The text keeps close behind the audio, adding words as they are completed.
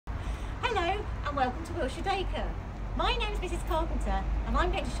and welcome to Wilshere-Dacre. My name is Mrs Carpenter and I'm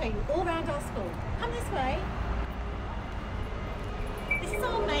going to show you all around our school. Come this way. This is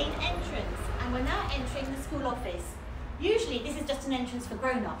our main entrance and we're now entering the school office. Usually this is just an entrance for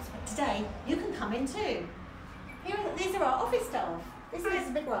grown-ups, but today you can come in too. These are our office staff. This is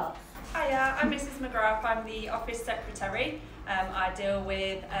Mrs McGrath. Hiya, I'm Mrs McGrath. I'm the office secretary. I deal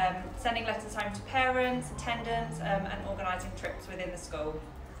with sending letters home to parents, attendants and organising trips within the school.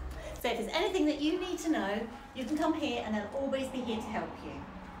 So if there's anything that you need to know, you can come here and they'll always be here to help you.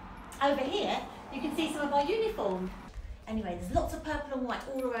 Over here, you can see some of our uniform. Anyway, there's lots of purple and white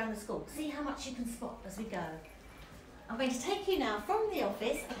all around the school. See how much you can spot as we go. I'm going to take you now from the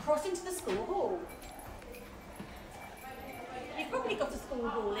office across into the school hall. You've probably got a school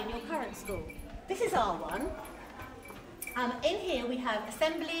hall in your current school. This is our one. In here we have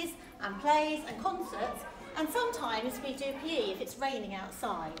assemblies and plays and concerts, and sometimes we do PE if it's raining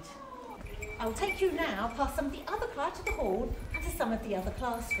outside. I will take you now past some of the other class to the hall and to some of the other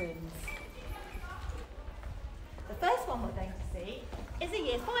classrooms. The first one we're going to see is a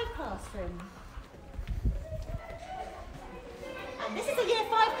Year 5 classroom. And this is a Year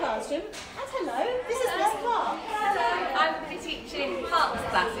 5 classroom, and hello, this is Miss Clark. Hello, I'm going to be teaching Park's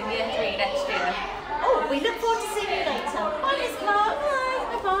class in Year 3 next year. Oh, we look forward to seeing you later. Hi Miss Clark.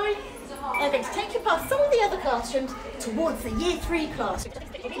 Hi. Bye-bye. I'm going to take you past some of the other classrooms towards the Year 3 classroom.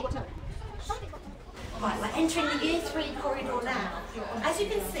 Right, we're entering the Year 3 corridor now. As you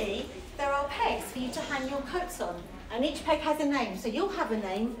can see, there are pegs for you to hang your coats on, and each peg has a name, so you'll have a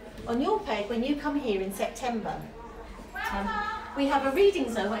name on your peg when you come here in September. We have a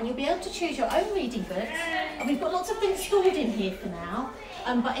reading zone and you'll be able to choose your own reading books, and we've got lots of things stored in here for now,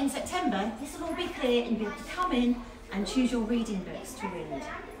 but in September this will all be clear and you'll be able to come in and choose your reading books to read.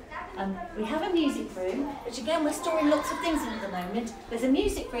 We have a music room, which again we're storing lots of things in at the moment. There's a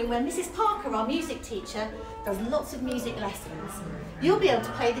music room where Mrs Parker, our music teacher, does lots of music lessons. You'll be able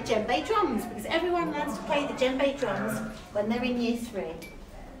to play the djembe drums because everyone learns to play the djembe drums when they're in Year 3.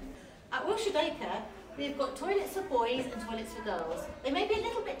 At Wilshere-Dacre, we've got toilets for boys and toilets for girls. They may be a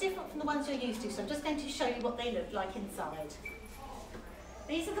little bit different from the ones you're used to, so I'm just going to show you what they look like inside.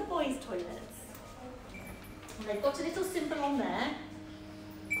 These are the boys' toilets. And they've got a little symbol on there.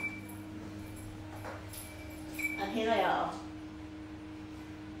 And here they are.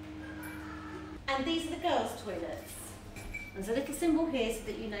 And these are the girls' toilets. There's a little symbol here so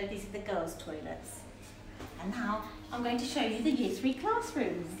that you know these are the girls' toilets. And now I'm going to show you the Year 3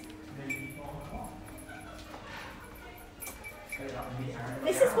 classrooms.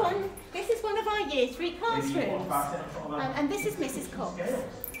 This is one of our Year 3 classrooms. And this is Mrs Cox.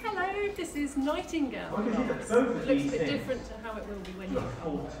 Hello, this is Nightingale. It looks a bit different to how it will be when you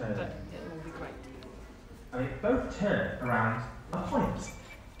come, but it will be great. And they both turn around a point.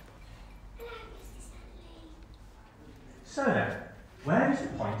 So then, where is the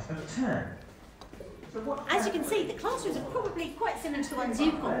point of a turn? As you can see, the classrooms are probably quite similar to the ones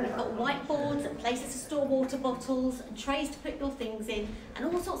you've got. We've got whiteboards and places to store water bottles and trays to put your things in and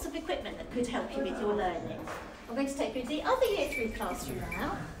all sorts of equipment that could help you with your learning. I'm going to take you to the other Year 3 classroom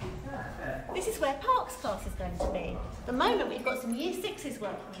now. This is where Park's class is going to be. At the moment we've got some Year 6s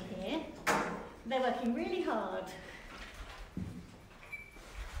working here. They're working really hard.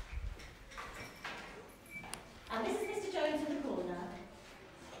 And this is Mr Jones in the corner.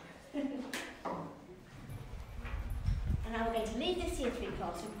 And now we're going to leave this Year 3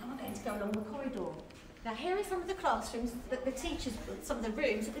 classroom and we're going to go along the corridor. Now here are some of the classrooms that the teachers, some of the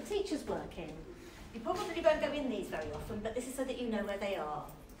rooms that the teachers work in. You probably won't go in these very often, but this is so that you know where they are.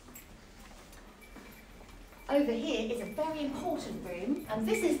 Over here is a very important room, and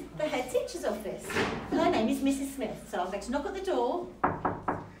this is the head teacher's office. Her name is Mrs Smith, so I'm going to knock at the door.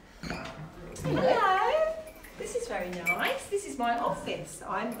 Hello. This is very nice. This is my office.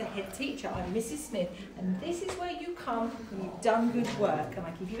 I'm the head teacher. I'm Mrs Smith, and this is where you come when you've done good work. And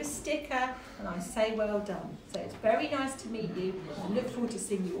I give you a sticker, and I say well done. So it's very nice to meet you. I look forward to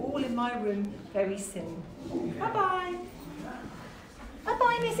seeing you all in my room very soon. Bye-bye.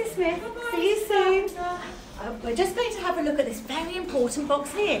 Bye-bye, Mrs Smith. Bye-bye. See you soon. We're just going to have a look at this very important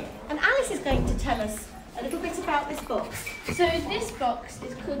box here. And Alice is going to tell us a little bit about this box. So this box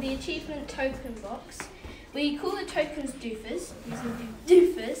is called the Achievement Token Box. We call the tokens doofers, these are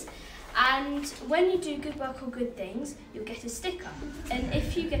doofers, and when you do good work or good things, you'll get a sticker. And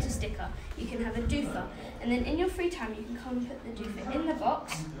if you get a sticker, you can have a doofer. And then in your free time, you can come and put the doofer in the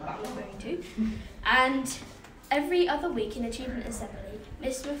box, but I'm not going to. And every other week in Achievement Assembly,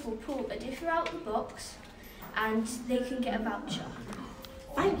 Miss Smith will pull a doofer out of the box, and they can get a voucher.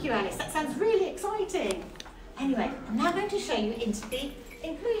 Thank you, Alice. That sounds really exciting. Anyway, I'm now going to show you into the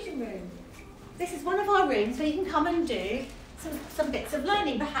inclusion room. this is one of our rooms where you can come and do some bits of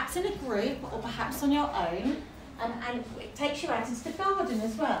learning, perhaps in a group or perhaps on your own, and it takes you out into the garden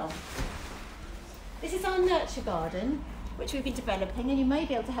as well. This is our nurture garden, which we've been developing, and you may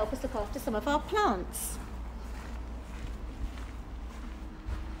be able to help us look after some of our plants.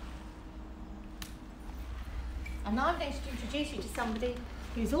 And now I'm going to introduce you to somebody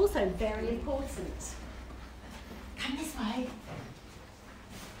who's also very important. Come this way.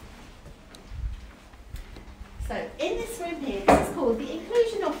 So in this room here, this is called the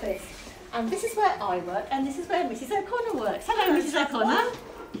Inclusion Office. And this is where I work, and this is where Mrs O'Connor works. Hello, Mrs O'Connor.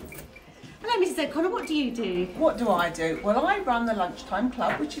 Hello, Mrs O'Connor, what do you do? What do I do? Well, I run the lunchtime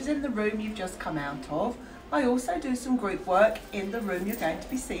club, which is in the room you've just come out of. I also do some group work in the room you're going to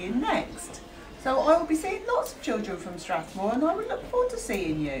be seeing next. So I will be seeing lots of children from Strathmore, and I would look forward to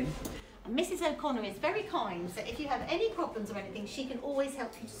seeing you. And Mrs O'Connor is very kind, so if you have any problems or anything, she can always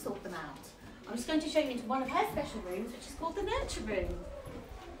help you to sort them out. I'm just going to show you into one of her special rooms, which is called the Nurture Room.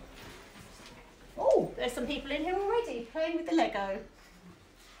 Oh, there's some people in here already playing with the Lego.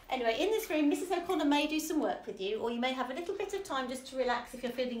 Anyway, in this room, Mrs O'Connor may do some work with you, or you may have a little bit of time just to relax if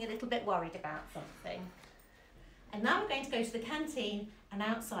you're feeling a little bit worried about something. And now we're going to go to the canteen and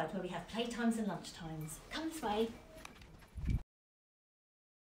outside where we have playtimes and lunchtimes. Come this way.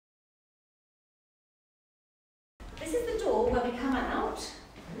 This is the door where we come out.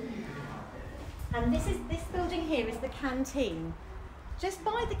 And this building here is the canteen. Just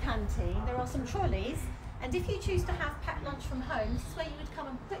by the canteen there are some trolleys, and if you choose to have packed lunch from home, this is where you would come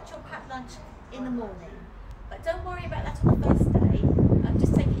and put your packed lunch in the morning. But don't worry about that on the first day. We'll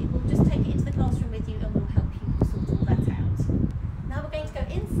just take it into the classroom with you, and we'll help you sort all that out. Now we're going to go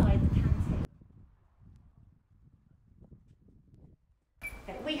inside the canteen.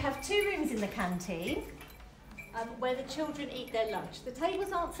 Okay, we have two rooms in the canteen where the children eat their lunch. The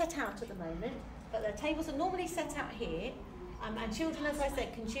tables aren't set out at the moment, but the tables are normally set out here. And children, as I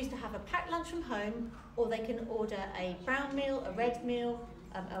said, can choose to have a packed lunch from home, or they can order a brown meal, a red meal,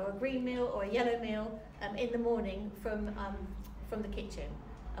 or a green meal, or a yellow meal in the morning from the kitchen,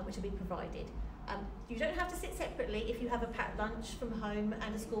 which will be provided. You don't have to sit separately if you have a packed lunch from home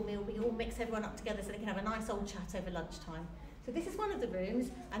and a school meal. We all mix everyone up together so they can have a nice old chat over lunchtime. So this is one of the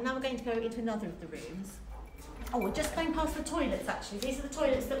rooms, and now we're going to go into another of the rooms. Oh, we're just going past the toilets actually. These are the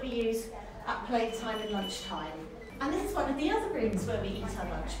toilets that we use at playtime and lunchtime. And this is one of the other rooms where we eat our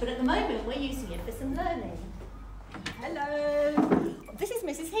lunch, but at the moment we're using it for some learning. Hello! This is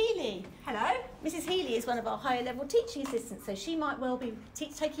Mrs Healy. Hello. Mrs Healy is one of our higher level teaching assistants, so she might well be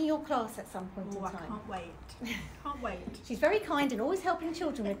taking your class at some point in time. I can't wait. Can't wait. She's very kind and always helping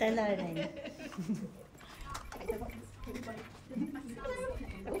children with their learning.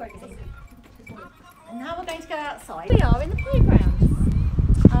 And now we're going to go outside. We are in the playground.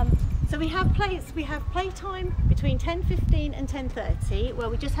 So we have playtime between 10:15 and 10:30, where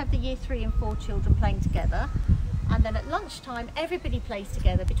we just have the year 3 and 4 children playing together. And then at lunchtime, everybody plays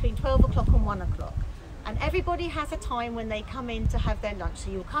together between 12 o'clock and 1 o'clock. And everybody has a time when they come in to have their lunch.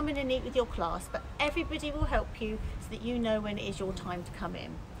 So you'll come in and eat with your class, but everybody will help you so that you know when it is your time to come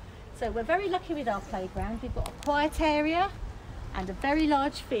in. So we're very lucky with our playground. We've got a quiet area and a very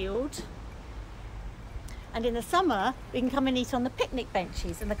large field. And in the summer, we can come and eat on the picnic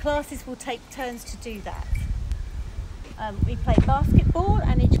benches, and the classes will take turns to do that. We play basketball,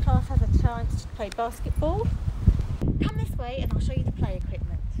 and each class has a chance to play basketball. Come this way and I'll show you the play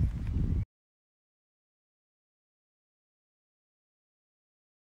equipment.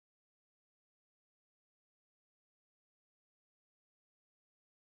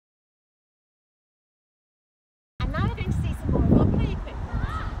 And now we're going to see some more of our play equipment.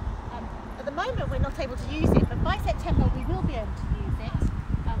 At the moment we're not able to use it, but by September we will be able to use it.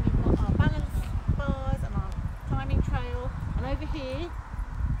 We've got our balance bars and our climbing trail, and over here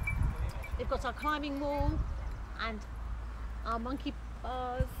we've got our climbing wall and our monkey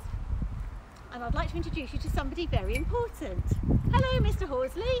bars. And I'd like to introduce you to somebody very important. Hello, Mr.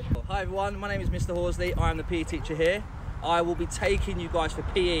 Horsley. Hi everyone, my name is Mr. Horsley. I'm the PE teacher here. I will be taking you guys for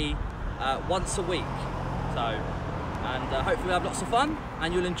PE once a week. And hopefully we'll have lots of fun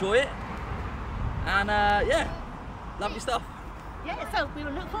and you'll enjoy it. And yeah, lovely stuff. Yeah, so we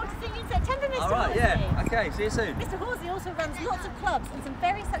will look forward to seeing you in September, Mr. All right, Horsley. yeah, okay, see you soon. Mr. Horsley also runs lots of clubs and some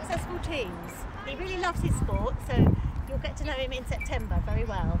very successful teams. He really loves his sport, so you'll get to know him in September very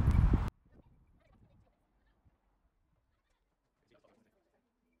well.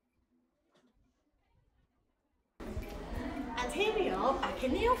 And here we are back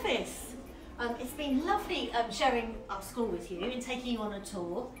in the office. It's been lovely sharing our school with you and taking you on a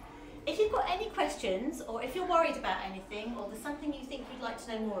tour. If you've got any questions, or if you're worried about anything, or there's something you think you'd like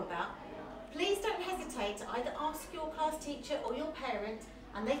to know more about, please don't hesitate to either ask your class teacher or your parent,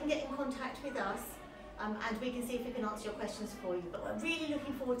 and they can get in contact with us, and we can see if we can answer your questions for you. But we're really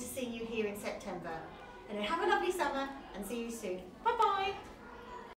looking forward to seeing you here in September. And have a lovely summer and see you soon. Bye bye.